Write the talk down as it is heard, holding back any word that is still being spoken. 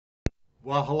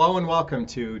Well, hello and welcome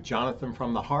to Jonathan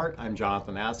from the Heart. I'm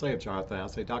Jonathan Aslay of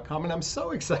jonathanashlay.com, and I'm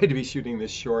so excited to be shooting this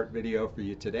short video for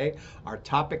you today. Our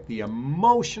topic, the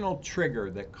emotional trigger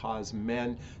that caused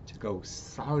men to go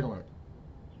silent.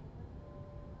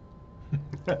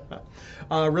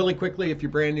 Really quickly, if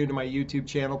you're brand new to my YouTube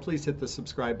channel, please hit the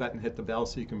subscribe button, hit the bell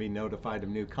so you can be notified of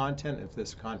new content. If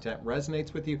this content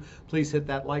resonates with you, please hit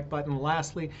that like button.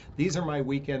 Lastly, these are my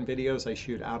weekend videos I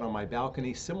shoot out on my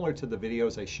balcony, similar to the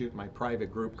videos I shoot in my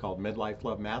private group called Midlife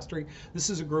Love Mastery. This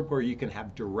is a group where you can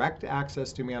have direct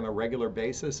access to me on a regular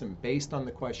basis, and based on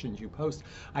the questions you post,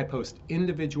 I post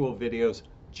individual videos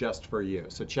just for you.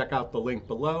 So check out the link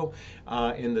below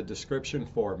in the description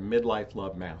for Midlife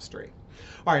Love Mastery.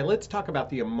 All right, let's talk about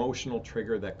the emotional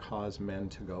trigger that caused men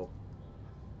to go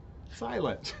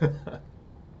silent.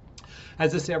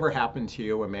 Has this ever happened to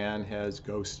you? A man has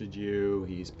ghosted you,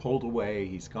 he's pulled away,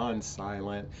 he's gone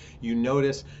silent. You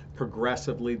notice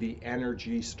progressively the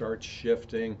energy starts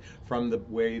shifting from the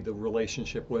way the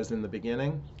relationship was in the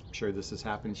beginning. I'm sure this has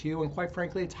happened to you, and quite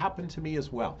frankly, it's happened to me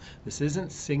as well. This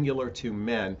isn't singular to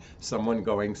men, someone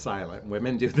going silent.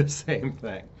 Women do the same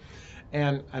thing.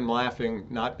 And I'm laughing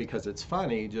not because it's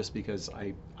funny, just because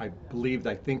I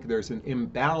think there's an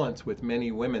imbalance with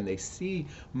many women. They see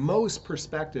most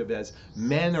perspective as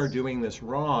men are doing this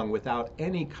wrong without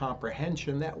any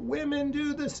comprehension that women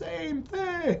do the same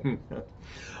thing.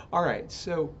 All right,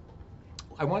 so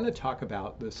I want to talk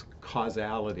about this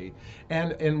causality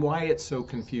and why it's so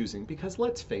confusing. Because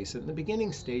let's face it, in the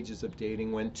beginning stages of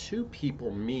dating, when two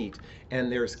people meet and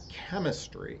there's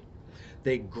chemistry,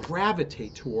 they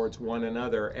gravitate towards one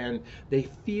another, and they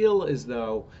feel as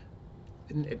though,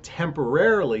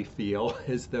 temporarily feel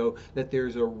as though, that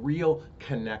there's a real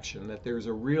connection, that there's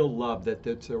a real love, that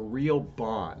there's a real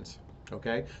bond.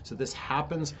 Okay, so this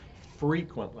happens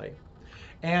frequently.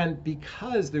 And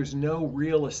because there's no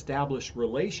real established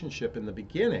relationship in the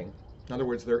beginning, in other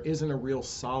words, there isn't a real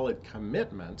solid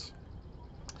commitment,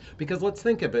 because let's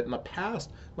think of it, in the past,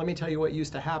 let me tell you what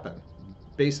used to happen.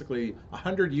 Basically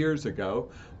 100 years ago,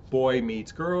 boy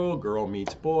meets girl, girl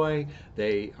meets boy.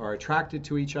 They are attracted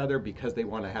to each other because they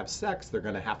want to have sex. They're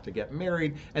going to have to get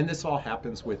married, and this all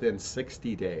happens within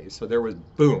 60 days. So there was,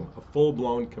 boom, a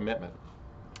full-blown commitment.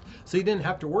 So you didn't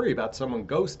have to worry about someone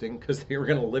ghosting because they were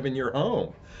going to live in your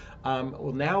home.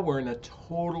 Well, now we're in a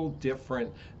total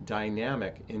different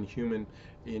dynamic in human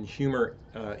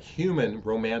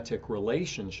romantic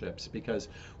relationships, because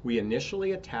we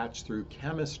initially attach through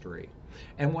chemistry.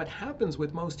 And what happens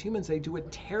with most humans, they do a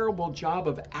terrible job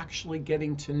of actually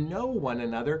getting to know one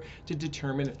another to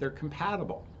determine if they're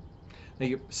compatible.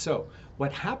 So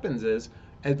what happens is,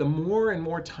 the more and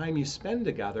more time you spend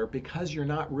together, because you're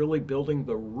not really building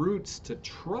the roots to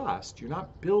trust, you're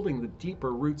not building the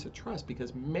deeper roots of trust,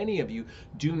 because many of you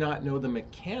do not know the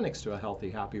mechanics to a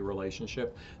healthy, happy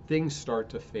relationship, things start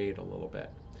to fade a little bit.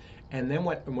 And then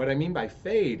what I mean by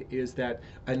fade is that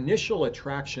initial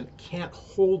attraction can't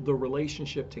hold the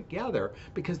relationship together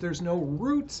because there's no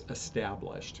roots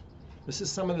established. This is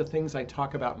some of the things I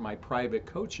talk about in my private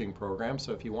coaching program.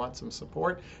 So if you want some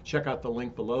support, check out the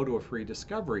link below to a free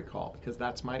discovery call, because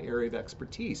that's my area of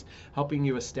expertise, helping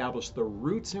you establish the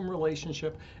roots in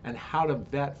relationship and how to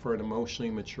vet for an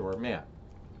emotionally mature man.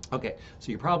 Okay,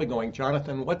 so you're probably going,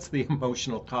 Jonathan, what's the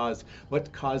emotional cause?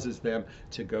 What causes them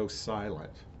to go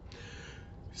silent?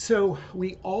 So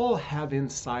we all have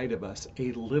inside of us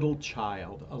a little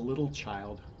child,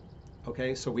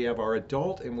 Okay, so we have our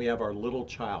adult and we have our little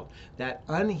child. That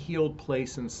unhealed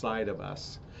place inside of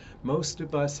us. Most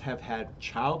of us have had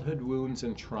childhood wounds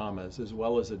and traumas, as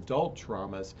well as adult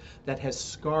traumas, that has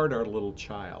scarred our little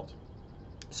child.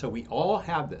 So we all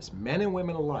have this, men and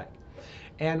women alike.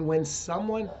 And when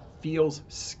someone feels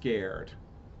scared,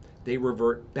 they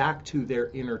revert back to their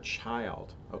inner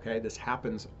child. Okay, this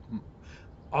happens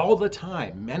all the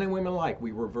time, men and women alike,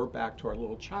 we revert back to our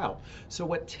little child. So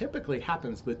what typically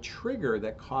happens, the trigger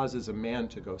that causes a man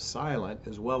to go silent,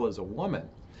 as well as a woman,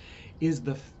 is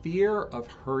the fear of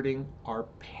hurting our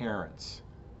parents.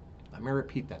 Let me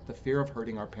repeat that, the fear of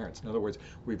hurting our parents. In other words,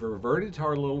 we've reverted to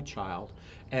our little child,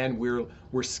 and we're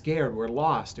scared, we're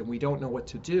lost, and we don't know what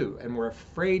to do. And we're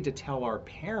afraid to tell our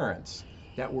parents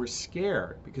that we're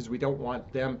scared because we don't want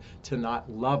them to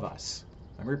not love us.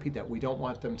 Let me repeat that. We don't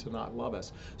want them to not love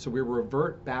us. So we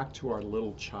revert back to our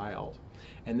little child.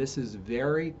 And this is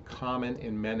very common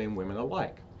in men and women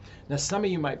alike. Now, some of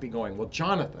you might be going, well,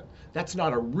 Jonathan, that's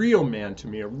not a real man to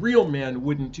me. A real man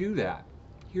wouldn't do that.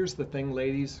 Here's the thing,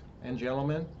 ladies and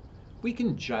gentlemen. We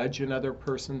can judge another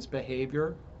person's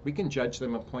behavior. We can judge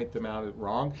them and point them out as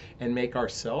wrong and make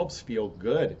ourselves feel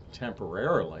good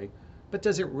temporarily. But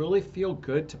does it really feel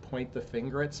good to point the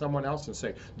finger at someone else and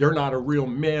say, they're not a real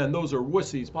man, those are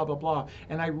wussies, blah, blah, blah?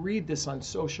 And I read this on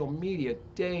social media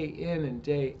day in and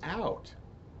day out.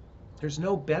 There's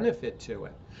no benefit to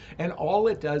it. And all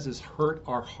it does is hurt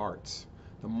our hearts.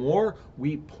 The more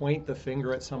we point the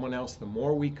finger at someone else, the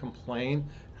more we complain,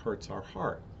 it hurts our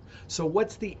heart. So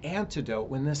what's the antidote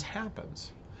when this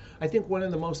happens? I think one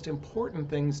of the most important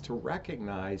things to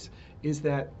recognize is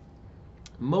that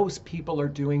most people are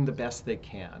doing the best they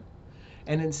can.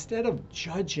 And instead of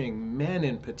judging men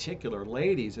in particular,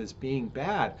 ladies, as being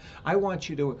bad, I want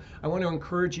to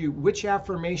encourage you, which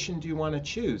affirmation do you want to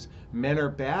choose? Men are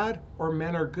bad or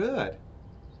men are good?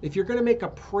 If you're going to make a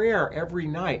prayer every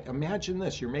night, imagine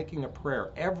this, you're making a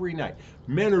prayer every night.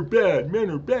 Men are bad, men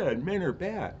are bad, men are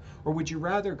bad. Or would you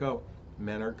rather go,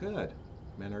 men are good,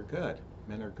 men are good,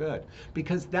 men are good?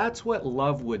 Because that's what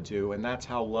love would do, and that's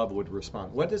how love would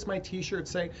respond. What does my t-shirt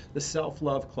say? The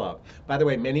Self-Love Club. By the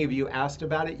way, many of you asked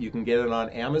about it. You can get it on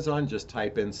Amazon. Just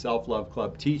type in Self-Love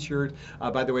Club t-shirt.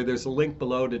 By the way, there's a link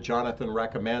below to Jonathon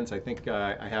Recommends. I think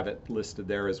I have it listed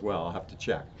there as well. I'll have to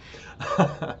check.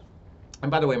 And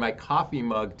by the way, my coffee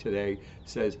mug today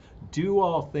says, do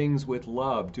all things with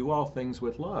love, do all things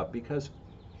with love. Because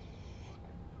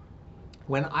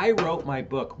when I wrote my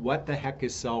book, What the Heck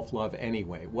is Self-Love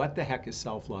Anyway? What the Heck is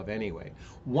Self-Love Anyway?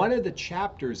 One of the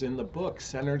chapters in the book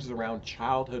centers around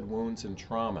childhood wounds and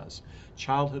traumas.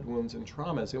 Childhood wounds and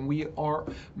traumas.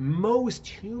 And most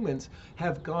humans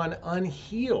have gone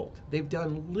unhealed. They've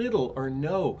done little or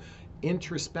no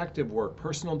introspective work,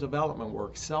 personal development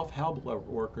work, self-help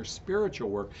work, or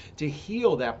spiritual work to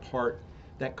heal that part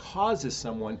that causes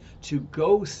someone to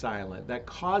go silent, that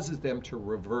causes them to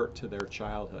revert to their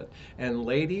childhood. And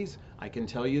ladies, I can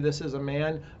tell you this as a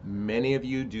man, many of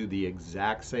you do the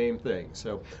exact same thing.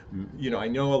 So, I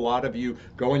know a lot of you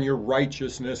go in your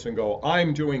righteousness and go,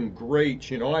 I'm doing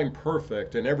great, I'm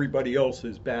perfect, and everybody else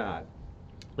is bad.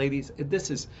 Ladies,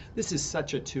 this is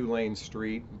such a two-lane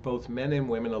street. Both men and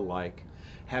women alike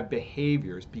have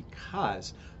behaviors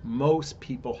because most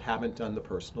people haven't done the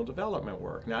personal development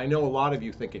work. Now, I know a lot of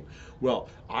you thinking, well,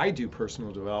 I do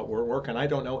personal development work and I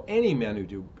don't know any men who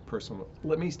do personal.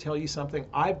 Let me tell you something.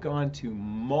 I've gone to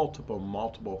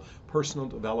multiple personal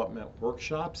development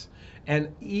workshops,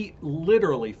 and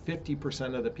literally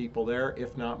 50% of the people there,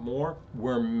 if not more,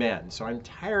 were men. So I'm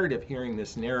tired of hearing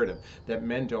this narrative that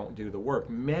men don't do the work.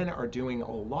 Men are doing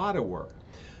a lot of work.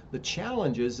 The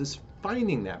challenge is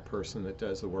finding that person that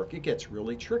does the work. It gets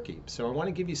really tricky. So I want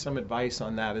to give you some advice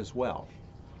on that as well.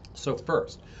 So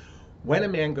first, when a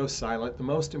man goes silent, the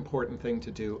most important thing to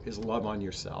do is love on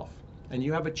yourself. And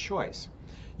you have a choice.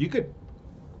 You could,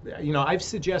 I've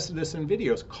suggested this in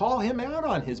videos, call him out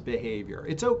on his behavior.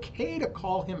 It's okay to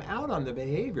call him out on the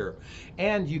behavior.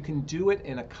 And you can do it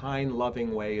in a kind,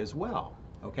 loving way as well.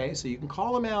 Okay, so you can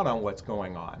call him out on what's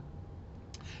going on.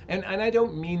 And I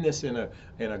don't mean this in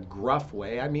a gruff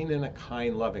way, I mean in a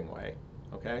kind, loving way,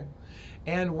 okay?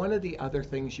 And one of the other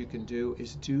things you can do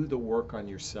is do the work on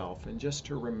yourself, and just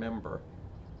to remember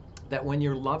that when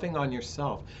you're loving on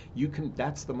yourself,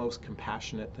 that's the most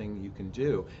compassionate thing you can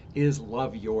do, is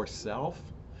love yourself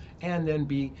and then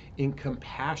be in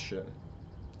compassion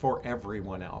for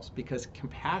everyone else, because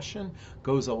compassion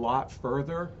goes a lot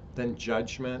further than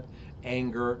judgment,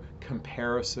 anger,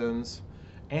 comparisons,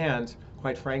 and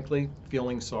quite frankly,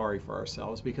 feeling sorry for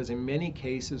ourselves, because in many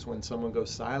cases when someone goes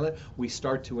silent, we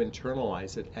start to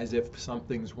internalize it as if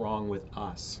something's wrong with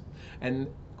us. And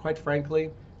quite frankly,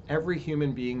 every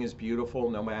human being is beautiful,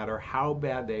 no matter how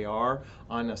bad they are.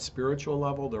 On a spiritual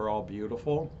level, they're all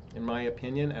beautiful, in my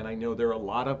opinion, and I know there are a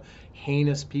lot of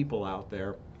heinous people out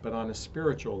there, but on a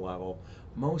spiritual level,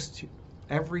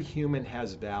 every human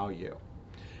has value.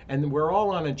 And we're all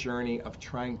on a journey of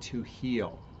trying to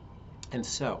heal. And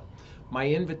so, my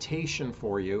invitation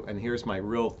for you, and here's my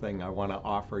real thing I want to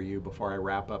offer you before I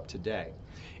wrap up today,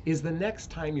 is the next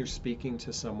time you're speaking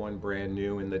to someone brand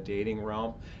new in the dating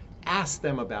realm, ask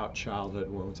them about childhood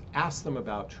wounds, ask them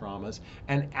about traumas,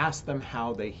 and ask them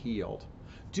how they healed.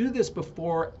 Do this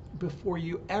before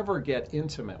you ever get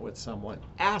intimate with someone.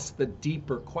 Ask the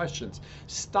deeper questions.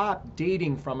 Stop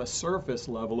dating from a surface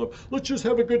level of, let's just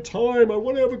have a good time. I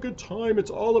want to have a good time.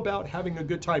 It's all about having a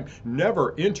good time.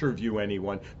 Never interview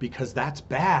anyone, because that's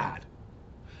bad.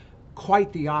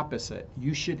 Quite the opposite.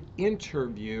 You should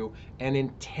interview and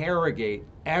interrogate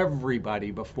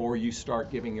everybody before you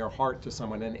start giving your heart to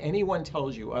someone. And anyone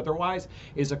tells you otherwise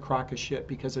is a crock of shit,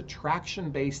 because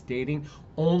attraction-based dating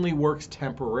only works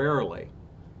temporarily.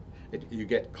 You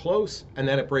get close and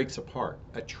then it breaks apart.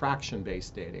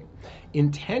 Attraction-based dating.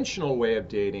 Intentional way of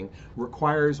dating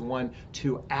requires one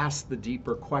to ask the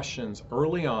deeper questions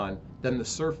early on than the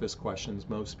surface questions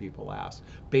most people ask,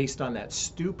 based on that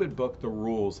stupid book, The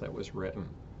Rules, that was written.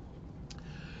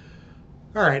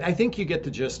 All right, I think you get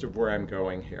the gist of where I'm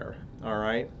going here. All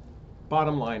right,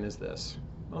 bottom line is this: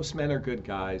 most men are good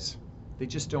guys. They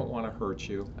just don't want to hurt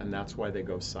you, and that's why they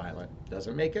go silent.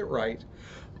 Doesn't make it right.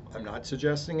 I'm not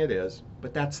suggesting it is,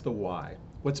 but that's the why.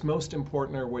 What's most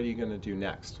important, or what are you going to do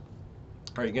next?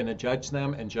 Are you going to judge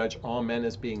them and judge all men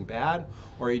as being bad?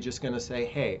 Or are you just going to say,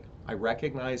 hey, I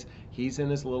recognize he's in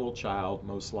his little child,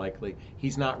 most likely.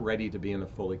 He's not ready to be in a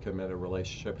fully committed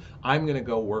relationship. I'm going to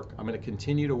go work. I'm going to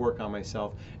continue to work on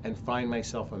myself and find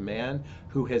myself a man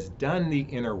who has done the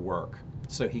inner work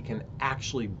so he can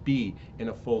actually be in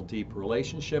a full, deep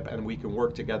relationship, and we can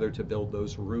work together to build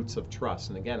those roots of trust.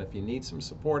 And again, if you need some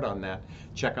support on that,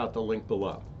 check out the link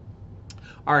below.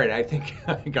 All right, I think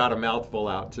I got a mouthful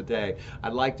out today.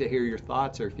 I'd like to hear your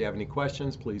thoughts, or if you have any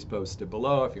questions, please post it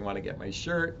below. If you want to get my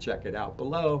shirt, check it out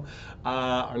below.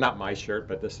 Or not my shirt,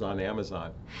 but this is on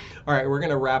Amazon. All right, we're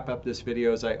going to wrap up this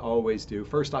video as I always do.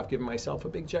 First off, giving myself a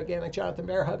big, gigantic Jonathan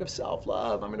Bear hug of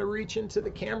self-love. I'm going to reach into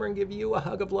the camera and give you a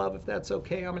hug of love, if that's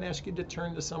okay. I'm going to ask you to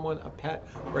turn to someone, a pet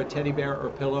or a teddy bear or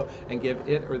pillow, and give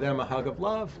it or them a hug of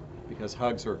love, because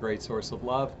hugs are a great source of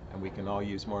love, and we can all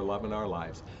use more love in our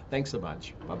lives. Thanks a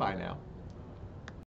bunch. Bye-bye now.